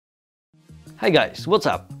Hi guys, what's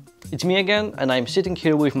up? It's me again, and I'm sitting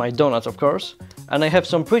here with my donuts, of course, and I have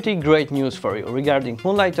some pretty great news for you regarding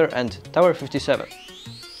Moonlighter and Tower 57.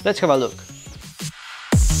 Let's have a look.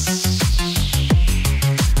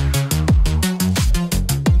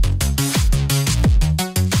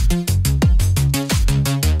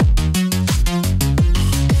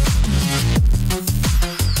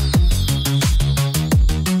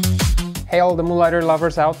 Hey all the Moonlighter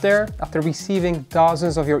lovers out there, after receiving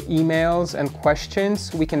dozens of your emails and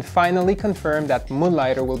questions, we can finally confirm that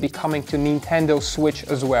Moonlighter will be coming to Nintendo Switch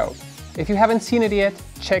as well. If you haven't seen it yet,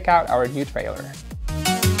 check out our new trailer.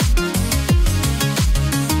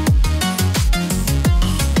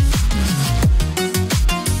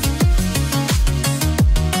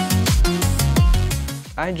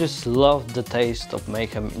 I just love the taste of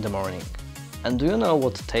mayhem in the morning. And do you know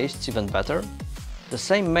what tastes even better? The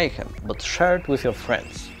same mayhem, but shared with your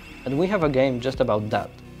friends. And we have a game just about that.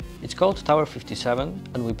 It's called Tower 57,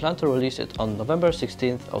 and we plan to release it on November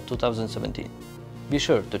 16th of 2017. Be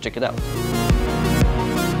sure to check it out.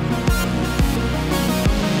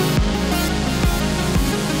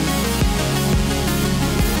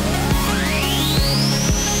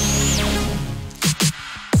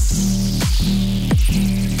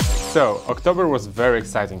 So, October was very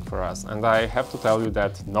exciting for us, and I have to tell you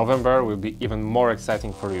that November will be even more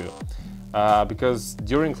exciting for you. Because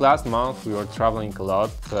during last month we were traveling a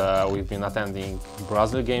lot. We've been attending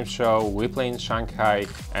Brazil Game Show, we play in Shanghai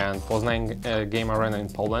and Poznań Game Arena in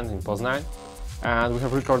Poland, in Poznań. And we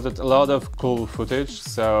have recorded a lot of cool footage,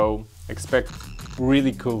 so expect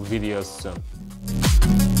really cool videos soon.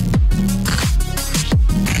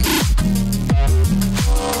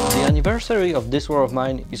 The anniversary of this war of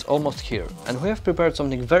mine is almost here, and we have prepared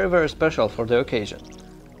something very special for the occasion.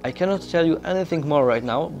 I cannot tell you anything more right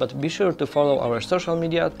now, but be sure to follow our social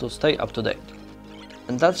media to stay up to date.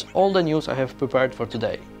 And that's all the news I have prepared for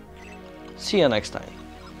today. See you next time.